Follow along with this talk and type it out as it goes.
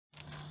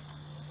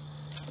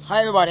Hi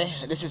everybody,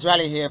 this is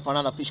Raleigh here for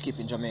another fish keep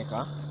in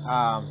Jamaica.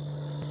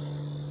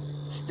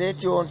 Stay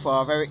tuned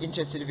for a very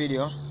interesting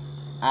video,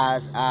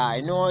 as I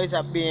know it's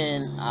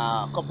been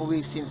a couple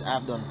weeks since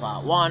I've done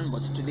part 1,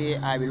 but today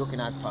I'll be looking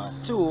at part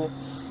 2,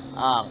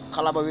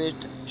 collaborated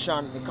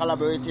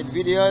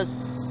videos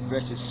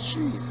versus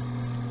stream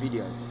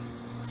videos.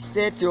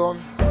 Stay tuned,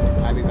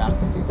 I'll be back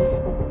with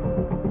you.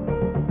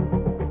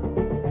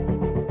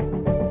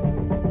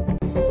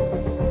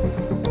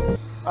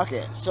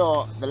 Okay,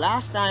 so the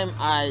last time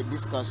I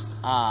discussed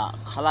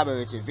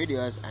collaborative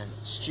videos and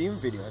stream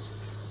videos,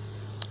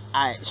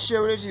 I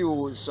shared with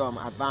you some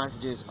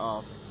advantages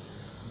of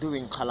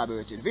doing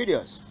collaborative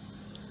videos.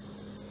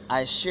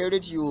 I shared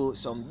with you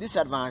some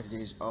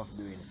disadvantages of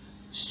doing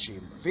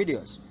stream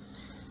videos.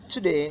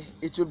 Today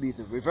it will be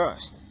the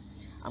reverse.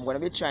 I'm going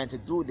to be trying to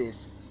do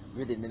this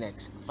within the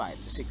next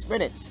 5 to 6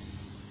 minutes.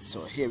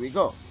 So here we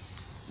go.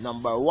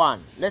 Number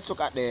 1, let's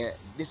look at the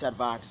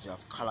disadvantage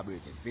of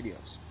collaborative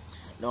videos.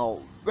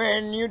 Now,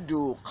 when you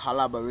do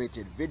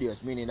collaborated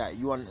videos, meaning that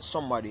you and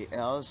somebody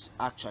else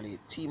actually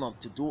team up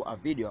to do a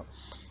video,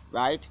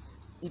 right?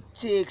 It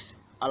takes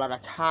a lot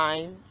of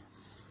time,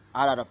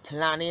 a lot of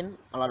planning,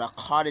 a lot of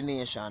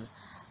coordination,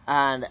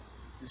 and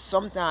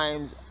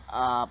sometimes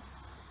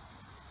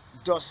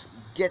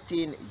just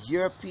getting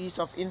your piece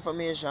of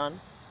information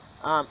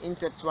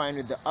intertwined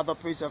with the other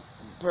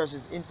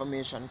person's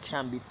information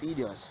can be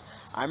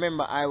tedious. I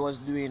remember I was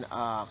doing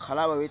a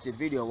collaborated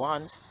video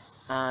once,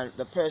 and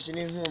the person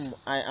in whom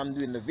I am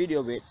doing the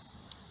video with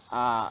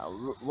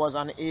was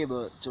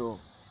unable to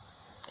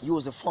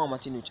use the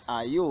format in which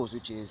I use,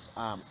 which is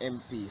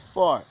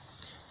MP4.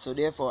 So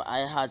therefore I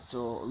had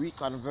to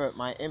reconvert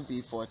my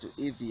MP4 to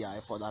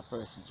AVI for that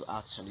person to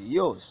actually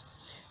use,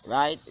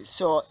 right?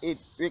 So it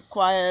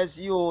requires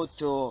you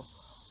to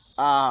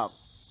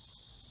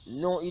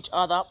know each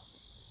other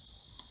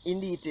in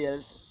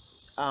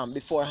details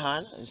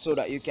beforehand, so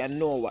that you can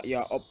know what you're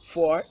up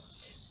for,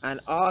 and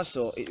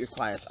also it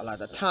requires a lot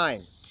of time.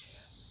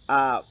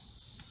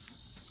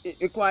 It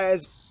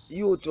requires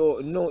you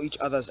to know each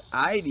other's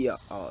idea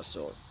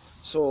also.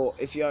 So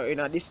if you're in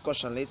a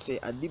discussion, let's say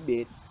a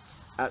debate,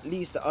 at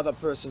least the other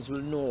persons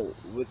will know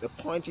with the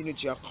point in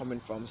which you're coming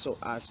from, so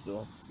as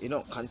to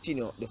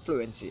continue the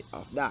fluency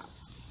of that,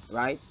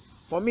 right?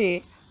 For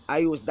me, I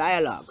use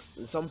dialogues.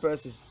 Some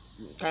persons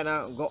kind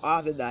of go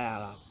off the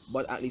dialogue,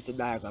 but at least the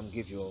diagram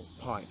give you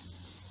a point.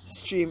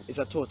 Stream is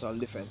a total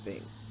different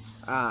thing.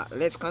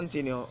 Let's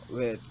continue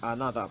with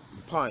another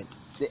point.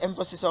 The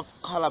emphasis of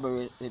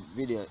collaborated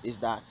video is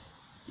that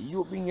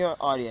you bring your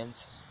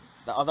audience,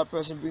 the other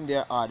person bring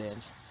their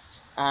audience,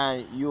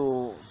 and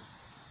you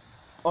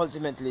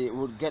ultimately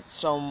would get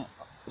some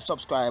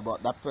subscriber,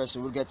 that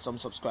person will get some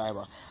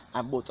subscriber,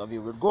 and both of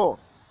you will go.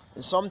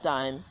 And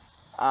sometimes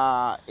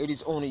it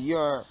is only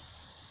your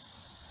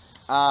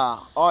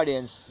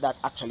audience that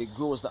actually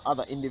grows the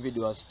other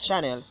individual's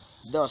channel,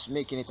 thus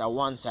making it a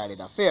one-sided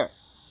affair.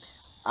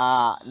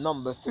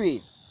 Number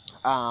 3,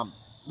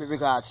 with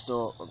regards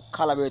to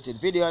collaborated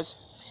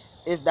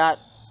videos, is that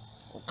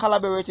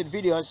collaborated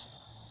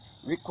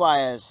videos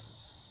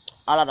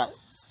requires a lot of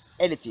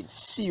editing,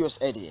 serious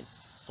editing.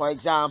 For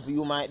example,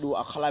 you might do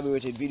a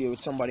collaborated video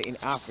with somebody in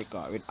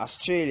Africa, in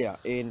Australia,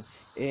 in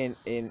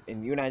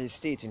United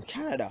States, in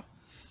Canada,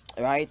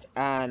 right?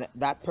 And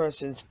that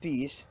person's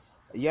piece,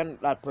 you and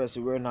that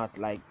person were not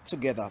like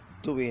together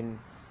doing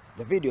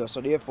the video,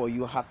 so therefore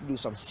you have to do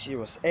some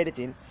serious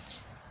editing.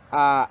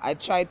 I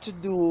tried to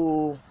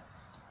do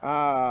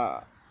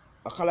a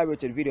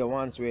collaborated video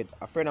once with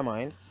a friend of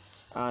mine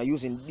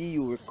using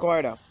DU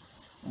recorder,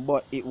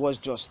 but it was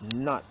just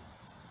not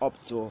up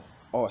to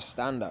our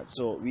standard,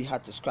 so we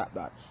had to scrap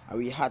that, and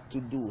we had to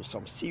do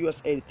some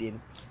serious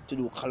editing to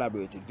do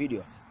collaborated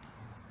video.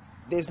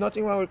 There's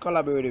nothing wrong with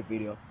collaborative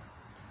video.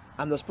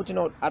 I'm just putting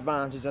out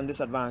advantages and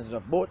disadvantages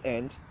of both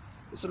ends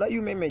so that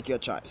you may make your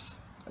choice,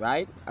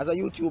 right? As a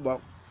YouTuber,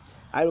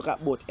 I look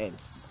at both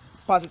ends,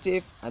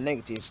 positive and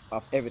negative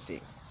of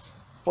everything.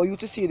 For you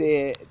to see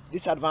the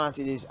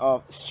disadvantages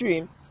of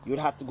stream, you would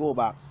have to go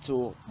back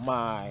to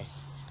my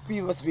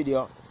previous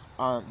video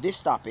on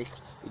this topic,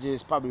 which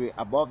is probably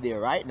above there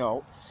right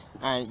now,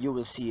 and you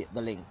will see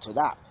the link to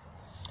that.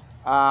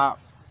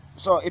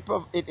 So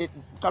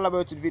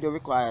collaborative video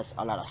requires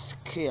a lot of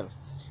skill.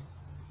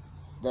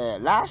 The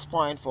last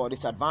point for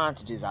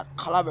disadvantage is that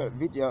collaborative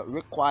video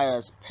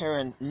requires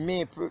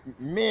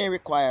may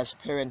requires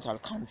parental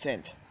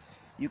consent.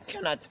 You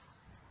cannot,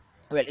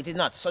 well, it is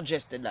not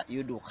suggested that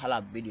you do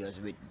collab videos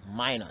with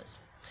minors.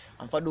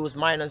 And for those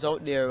minors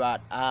out there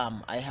that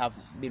I have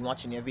been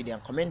watching your video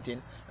and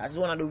commenting, that's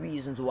one of the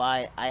reasons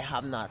why I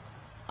have not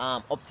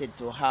opted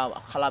to have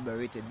a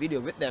collaborated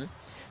video with them,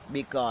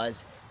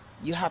 because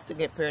you have to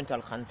get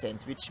parental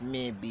consent, which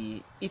may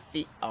be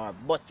iffy or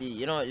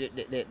butty.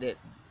 The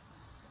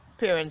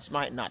parents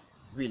might not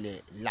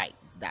really like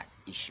that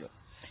issue.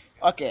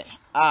 Okay,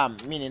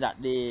 meaning that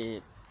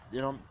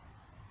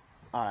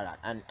all of that,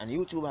 and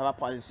YouTube have a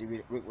policy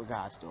with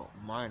regards to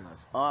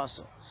minors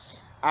also.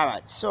 All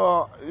right,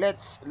 so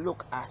let's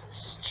look at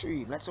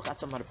stream. Let's look at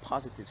some of the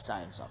positive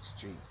sides of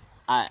stream.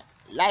 All right,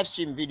 live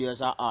stream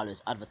videos are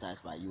always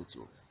advertised by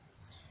YouTube.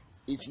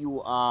 If you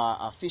are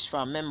a fish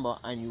farm member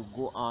and you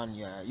go on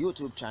your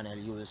YouTube channel,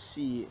 you will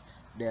see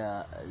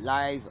the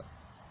live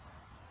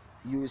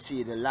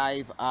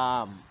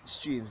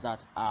streams that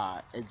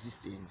are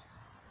existing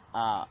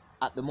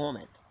at the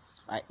moment,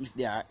 right, if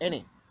there are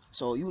any.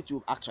 So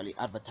YouTube actually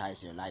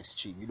advertise your live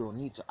stream. You don't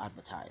need to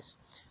advertise,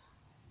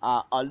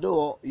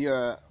 although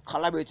your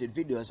collaborated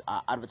videos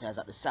are advertised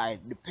at the side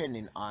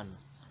depending on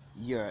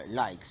your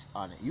likes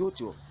on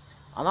YouTube.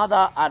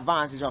 Another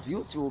advantage of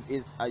YouTube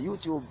is a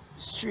YouTube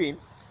stream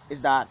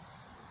is that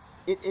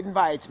it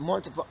invites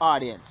multiple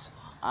audience,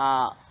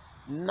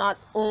 not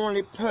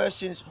only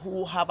persons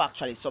who have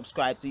actually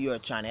subscribed to your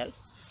channel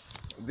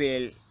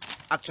will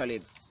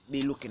actually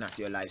be looking at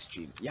your live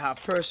stream. You have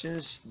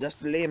persons,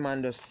 just the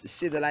layman, just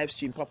see the live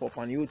stream pop up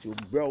on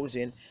YouTube,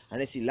 browsing,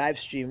 and they see live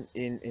stream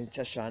in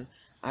session,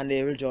 and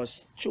they will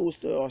just choose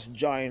to just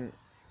join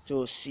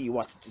to see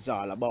what it is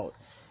all about.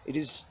 It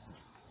is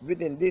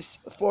within this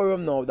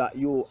forum now that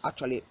you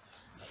actually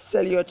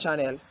sell your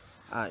channel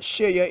and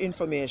share your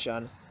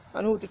information,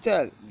 and who to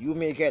tell, you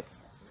may get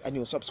a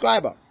new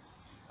subscriber,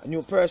 a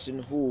new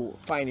person who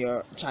find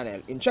your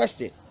channel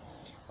interesting.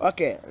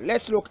 Okay,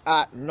 let's look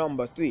at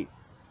number 3.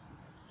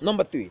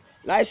 Number 3,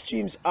 live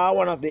streams are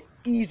one of the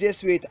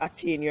easiest way to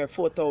attain your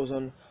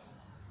 4,000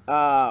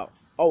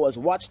 hours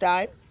watch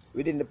time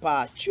within the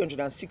past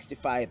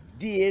 365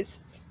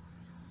 days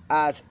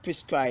as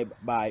prescribed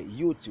by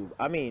YouTube.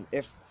 I mean,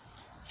 if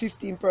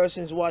 15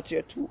 persons watch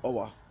your 2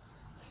 hour,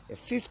 if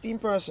 15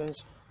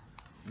 persons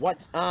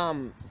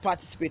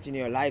participate in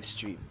your live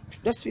stream,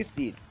 just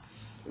 15,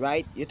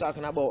 right, you're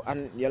talking about,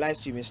 and your live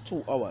stream is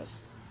 2 hours,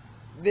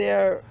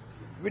 there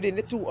within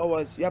the 2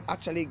 hours you have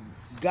actually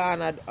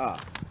garnered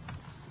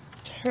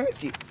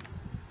 30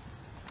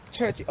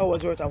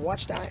 hours worth of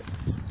watch time.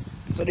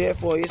 So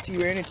therefore, you see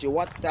where your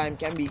watch time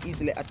can be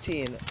easily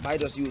attained by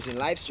just using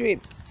live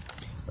stream,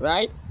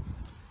 right?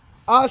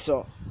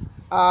 Also,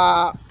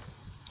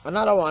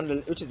 another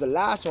one, which is the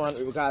last one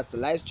with regard to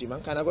live stream,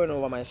 I'm kind of going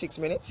over my 6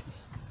 minutes.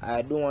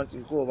 I don't want to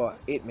go over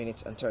 8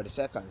 minutes and 30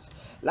 seconds.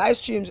 Live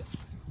streams,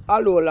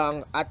 although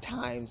long at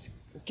times,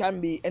 can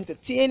be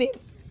entertaining,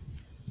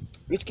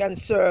 which can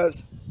serve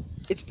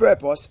its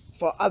purpose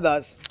for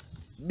others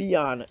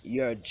beyond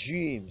your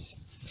dreams.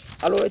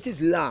 Although it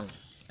is long,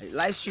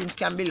 live streams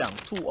can be long,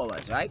 2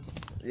 hours, right?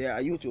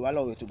 Yeah, YouTube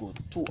allow you to go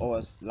 2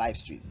 hours live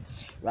stream,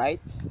 right?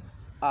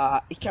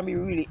 It can be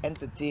really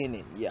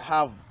entertaining.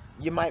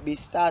 You might be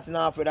starting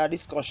off with a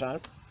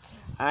discussion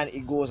and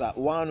it goes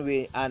one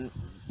way, and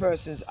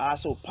persons are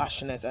so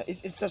passionate.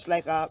 It's just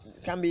like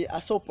it can be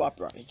a soap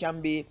opera. It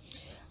can be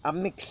a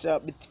mixture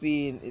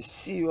between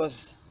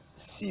serious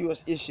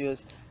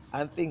issues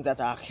and things that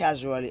are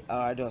casually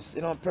or just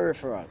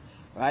peripheral,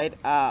 right?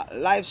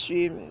 Live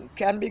stream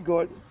can be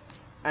good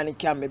and it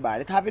can be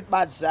bad. It have its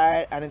bad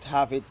side and it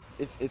have its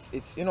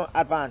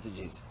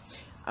advantages.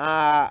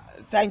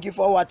 Thank you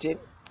for watching.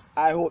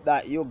 I hope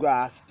that you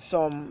grasp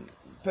some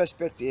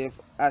perspective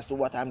as to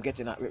what I'm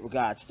getting at with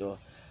regards to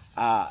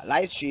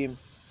live stream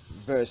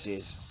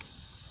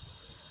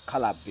versus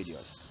collab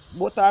videos.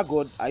 Both are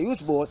good. I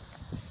use both,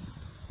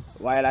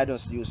 while I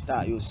just use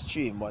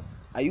stream, but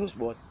I use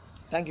both.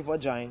 Thank you for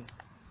joining.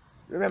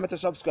 Remember to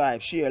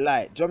subscribe, share,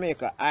 like.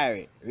 Jamaica,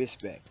 Irie,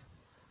 respect.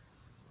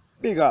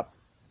 Big up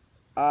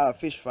all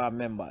fish farm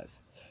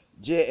members.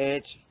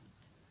 JH,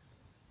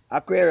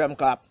 Aquarium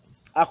Cap,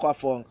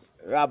 Aquafunk,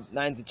 Rab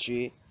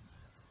 93.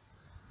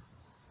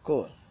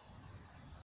 Cool.